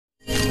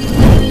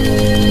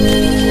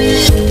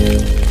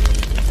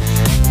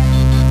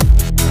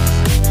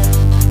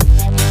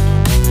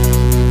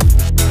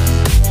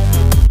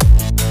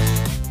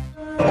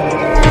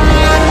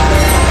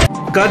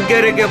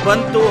ಕಗ್ಗೆರೆಗೆ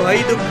ಬಂತು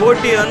 5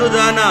 ಕೋಟಿ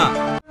ಅನುದಾನ.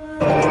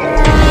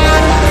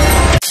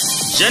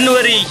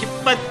 ಜನವರಿ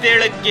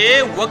 27ಕ್ಕೆ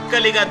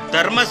ಒಕ್ಕಲಿಗ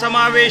ಧರ್ಮ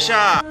ಸಮಾವೇಶ.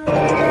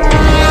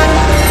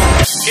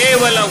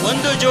 ಕೇವಲ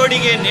 1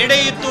 ಜೋಡಿಗೆ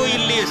ನಡೆಯಿತು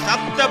ಇಲ್ಲಿ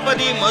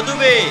ಸಪ್ತಪದಿ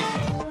ಮದುವೆ.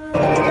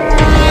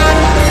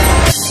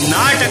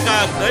 ನಾಟಕ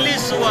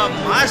ಕಲಿಸುವ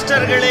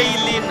ಮಾಸ್ಟರ್ಗಳೇ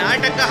ಇಲ್ಲಿ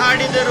ನಾಟಕ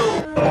ಹಾಡಿದರು.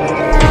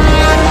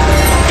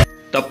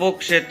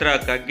 ತಪೋಕ್ಷೇತ್ರ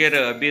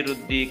ಕಗ್ಗೆರೆ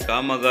ಅಭಿವೃದ್ಧಿ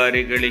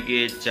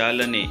ಕಾಮಗಾರಿಗಳಿಗೆ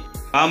ಚಾಲನೆ.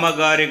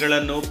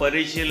 ಕಾಮಗಾರಿಗಳನ್ನು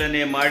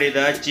ಪರಿಶೀಲನೆ ಮಾಡಿದ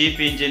ಚೀಫ್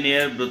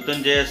ಇಂಜಿನಿಯರ್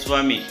ಮೃತ್ಯುಂಜಯ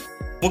ಸ್ವಾಮಿ.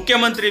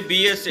 ಮುಖ್ಯಮಂತ್ರಿ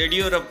BS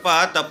ಯಡಿಯೂರಪ್ಪ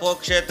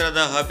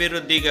ತಪೋಕ್ಷೇತ್ರದ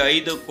ಅಭಿವೃದ್ಧಿಗೆ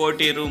 5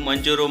 ಕೋಟಿ ರು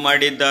ಮಂಜೂರು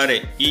ಮಾಡಿದ್ದಾರೆ.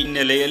 ಈ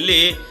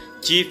ಹಿನ್ನೆಲೆಯಲ್ಲಿ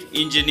ಚೀಫ್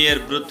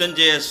ಇಂಜಿನಿಯರ್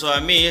ಮೃತ್ಯುಂಜಯ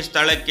ಸ್ವಾಮಿ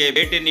ಸ್ಥಳಕ್ಕೆ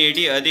ಭೇಟಿ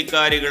ನೀಡಿ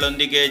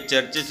ಅಧಿಕಾರಿಗಳೊಂದಿಗೆ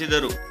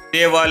ಚರ್ಚಿಸಿದರು.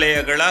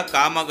 ದೇವಾಲಯಗಳ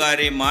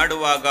ಕಾಮಗಾರಿ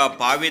ಮಾಡುವಾಗ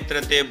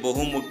ಪಾವಿತ್ರತೆ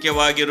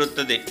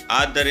ಬಹುಮುಖ್ಯವಾಗಿರುತ್ತದೆ.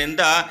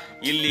 ಆದ್ದರಿಂದ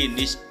ಇಲ್ಲಿ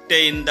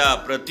ನಿಷ್ಠೆಯಿಂದ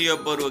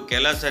ಪ್ರತಿಯೊಬ್ಬರು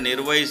ಕೆಲಸ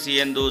ನಿರ್ವಹಿಸಿ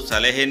ಎಂದು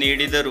ಸಲಹೆ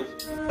ನೀಡಿದರು.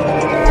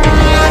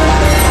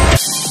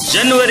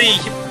 ಜನವರಿ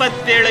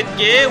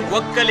 27ಕ್ಕೆ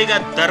ಒಕ್ಕಲಿಗ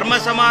ಧರ್ಮ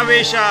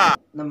ಸಮಾವೇಶ.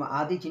 ನಮ್ಮ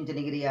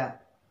ಆದಿಚುಂಚನಗಿರಿಯ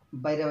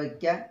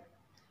ಭೈರವೈಕ್ಯ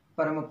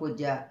ಪರಮ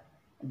ಪೂಜ್ಯ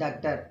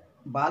ಡಾಕ್ಟರ್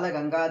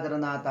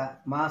ಬಾಲಗಂಗಾಧರನಾಥ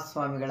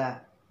ಮಹಾಸ್ವಾಮಿಗಳ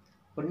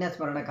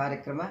ಪುಣ್ಯಸ್ಮರಣ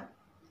ಕಾರ್ಯಕ್ರಮ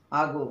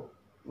ಹಾಗೂ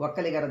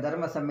ಒಕ್ಕಲಿಗರ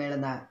ಧರ್ಮ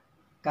ಸಮ್ಮೇಳನ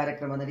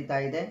ಕಾರ್ಯಕ್ರಮ ನಡೀತಾ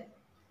ಇದೆ.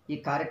 ಈ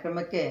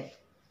ಕಾರ್ಯಕ್ರಮಕ್ಕೆ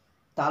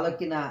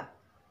ತಾಲೂಕಿನ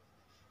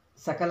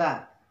ಸಕಲ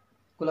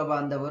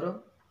ಕುಲಬಾಂಧವರು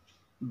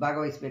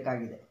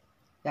ಭಾಗವಹಿಸಬೇಕಾಗಿದೆ.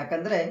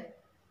 ಯಾಕಂದರೆ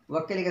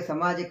ಒಕ್ಕಲಿಗ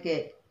ಸಮಾಜಕ್ಕೆ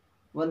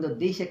ಒಂದು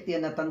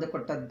ಧೀಶಕ್ತಿಯನ್ನು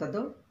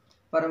ತಂದುಕೊಟ್ಟಂಥದ್ದು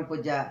ಪರಮ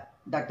ಪೂಜ್ಯ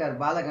ಡಾಕ್ಟರ್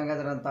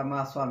ಬಾಲಗಂಗಾಧರನಾಥ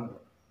ಮಹಾಸ್ವಾಮಿಗಳು.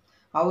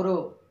 ಅವರು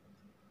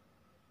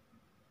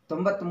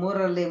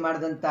 93ರಲ್ಲಿ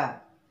ಮಾಡಿದಂಥ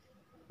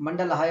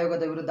ಮಂಡಲ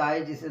ಆಯೋಗದ ವಿರುದ್ಧ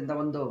ಆಯೋಜಿಸಿದಂಥ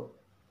ಒಂದು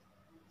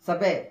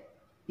ಸಭೆ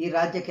ಈ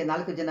ರಾಜ್ಯಕ್ಕೆ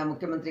 4 ಜನ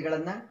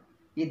ಮುಖ್ಯಮಂತ್ರಿಗಳನ್ನು,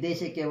 ಈ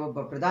ದೇಶಕ್ಕೆ ಒಬ್ಬ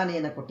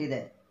ಪ್ರಧಾನಿಯನ್ನು ಕೊಟ್ಟಿದೆ.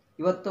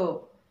 ಇವತ್ತು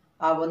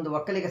ಆ ಒಂದು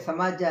ಒಕ್ಕಲಿಗ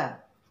ಸಮಾಜ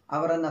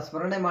ಅವರನ್ನು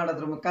ಸ್ಮರಣೆ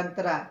ಮಾಡೋದ್ರ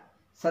ಮುಖಾಂತರ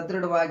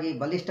ಸದೃಢವಾಗಿ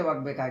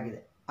ಬಲಿಷ್ಠವಾಗಬೇಕಾಗಿದೆ.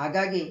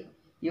 ಹಾಗಾಗಿ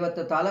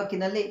ಇವತ್ತು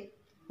ತಾಲೂಕಿನಲ್ಲಿ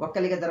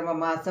ಒಕ್ಕಲಿಗ ಧರ್ಮ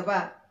ಮಹಾಸಭಾ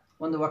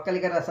ಒಂದು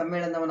ಒಕ್ಕಲಿಗರ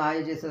ಸಮ್ಮೇಳನವನ್ನು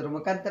ಆಯೋಜಿಸೋದ್ರ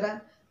ಮುಖಾಂತರ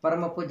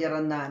ಪರಮ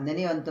ಪೂಜ್ಯರನ್ನು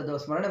ನೆನೆಯುವಂಥದ್ದು,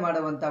 ಸ್ಮರಣೆ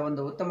ಮಾಡುವಂಥ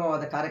ಒಂದು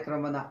ಉತ್ತಮವಾದ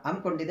ಕಾರ್ಯಕ್ರಮವನ್ನು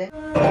ಹಮ್ಮಿಕೊಂಡಿದೆ.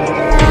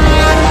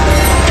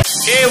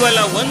 ಕೇವಲ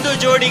 1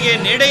 ಜೋಡಿಗೆ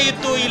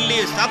ನಡೆಯಿತು ಇಲ್ಲಿ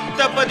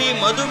ಸಪ್ತಪದಿ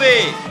ಮದುವೆ.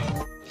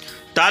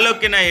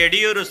 ತಾಲೂಕಿನ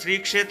ಯಡಿಯೂರು ಶ್ರೀ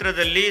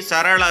ಕ್ಷೇತ್ರದಲ್ಲಿ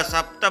ಸರಳ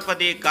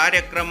ಸಪ್ತಪದಿ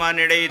ಕಾರ್ಯಕ್ರಮ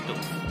ನಡೆಯಿತು.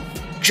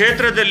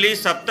 ಕ್ಷೇತ್ರದಲ್ಲಿ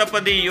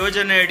ಸಪ್ತಪದಿ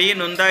ಯೋಜನೆಯಡಿ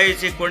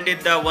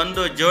ನೋಂದಾಯಿಸಿಕೊಂಡಿದ್ದ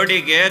 1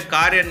 ಜೋಡಿಗೆ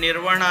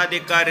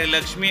ಕಾರ್ಯನಿರ್ವಹಣಾಧಿಕಾರಿ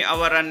ಲಕ್ಷ್ಮಿ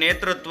ಅವರ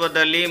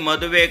ನೇತೃತ್ವದಲ್ಲಿ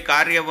ಮದುವೆ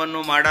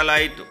ಕಾರ್ಯವನ್ನು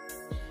ಮಾಡಲಾಯಿತು.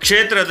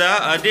 ಕ್ಷೇತ್ರದ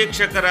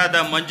ಅಧೀಕ್ಷಕರಾದ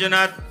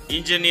ಮಂಜುನಾಥ್,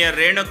 ಇಂಜಿನಿಯರ್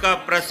ರೇಣುಕಾ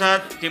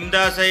ಪ್ರಸಾದ್,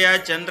 ತಿಮ್ದಾಸಯ್ಯ,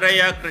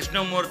 ಚಂದ್ರಯ್ಯ,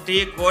 ಕೃಷ್ಣಮೂರ್ತಿ,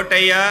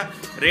 ಕೋಟಯ್ಯ,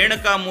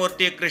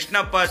 ರೇಣುಕಾಮೂರ್ತಿ,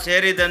 ಕೃಷ್ಣಪ್ಪ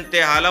ಸೇರಿದಂತೆ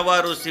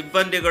ಹಲವಾರು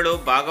ಸಿಬ್ಬಂದಿಗಳು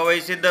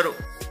ಭಾಗವಹಿಸಿದ್ದರು.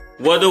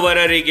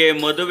 ವಧುವರರಿಗೆ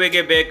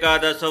ಮದುವೆಗೆ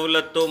ಬೇಕಾದ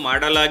ಸವಲತ್ತು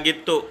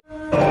ಮಾಡಲಾಗಿತ್ತು.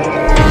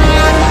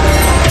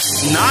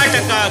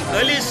 ನಾಟಕ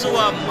ಕಲಿಸುವ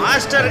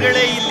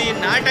ಮಾಸ್ಟರ್ಗಳೇ ಇಲ್ಲಿ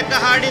ನಾಟಕ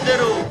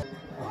ಹಾಡಿದರು.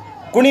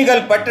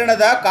 ಕುಣಿಗಲ್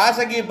ಪಟ್ಟಣದ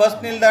ಖಾಸಗಿ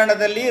ಬಸ್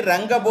ನಿಲ್ದಾಣದಲ್ಲಿ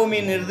ರಂಗಭೂಮಿ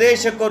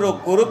ನಿರ್ದೇಶಕರು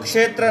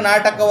ಕುರುಕ್ಷೇತ್ರ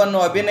ನಾಟಕವನ್ನು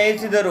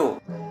ಅಭಿನಯಿಸಿದರು.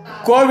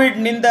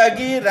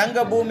 ಕೋವಿಡ್ನಿಂದಾಗಿ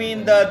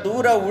ರಂಗಭೂಮಿಯಿಂದ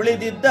ದೂರ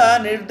ಉಳಿದಿದ್ದ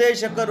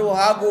ನಿರ್ದೇಶಕರು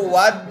ಹಾಗೂ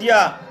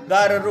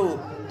ವಾದ್ಯಗಾರರು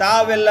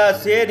ತಾವೆಲ್ಲ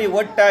ಸೇರಿ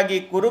ಒಟ್ಟಾಗಿ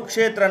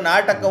ಕುರುಕ್ಷೇತ್ರ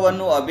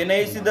ನಾಟಕವನ್ನು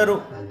ಅಭಿನಯಿಸಿದರು.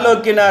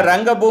 ತಾಲೂಕಿನ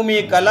ರಂಗಭೂಮಿ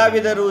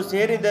ಕಲಾವಿದರು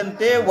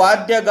ಸೇರಿದಂತೆ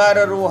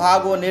ವಾದ್ಯಗಾರರು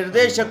ಹಾಗೂ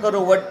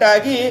ನಿರ್ದೇಶಕರು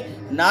ಒಟ್ಟಾಗಿ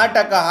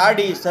ನಾಟಕ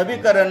ಹಾಡಿ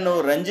ಸಭಿಕರನ್ನು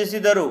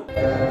ರಂಜಿಸಿದರು.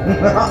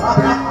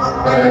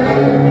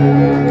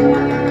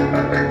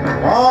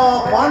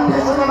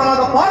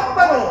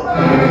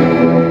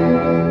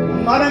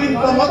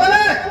 ನನಗಿಂತ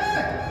ಮೊದಲೇ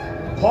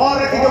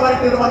ಭಾರತಿಗೆ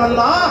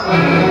ಬರೆದಿರುವನಲ್ಲ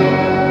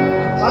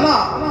ಫಲ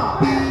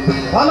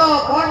ಫಲ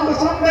ಪಾಂಡು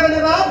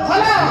ಶೃಂಗರಲಿನ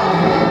ಫಲ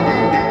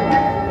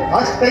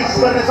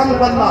ಅಷ್ಟೈಶ್ವರ್ಯ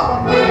ಸಂಪನ್ನ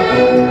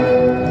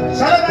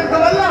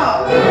ಶರಣವಲ್ಲ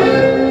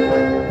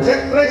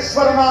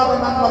ಚಕ್ರೇಶ್ವರನಾದ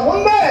ನನ್ನ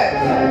ಮುಂದೆ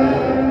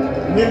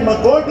ನಿಮ್ಮ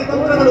ಕೋಟಿ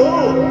ತಂತ್ರಗಳು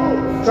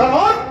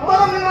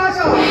ಕ್ಷಮಾತ್ಮರ ವಿನಾಶ.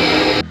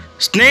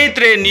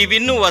 ಸ್ನೇಹಿತರೆ,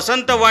 ನೀವಿನ್ನೂ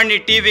ವಸಂತವಾಣಿ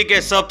ಟಿವಿಗೆ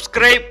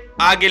ಸಬ್ಸ್ಕ್ರೈಬ್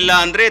ಆಗಿಲ್ಲ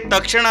ಅಂದ್ರೆ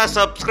ತಕ್ಷಣ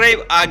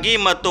ಸಬ್ಸ್ಕ್ರೈಬ್ ಆಗಿ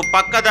ಮತ್ತು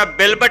ಪಕ್ಕದ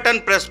ಬೆಲ್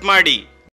ಬಟನ್ ಪ್ರೆಸ್ ಮಾಡಿ.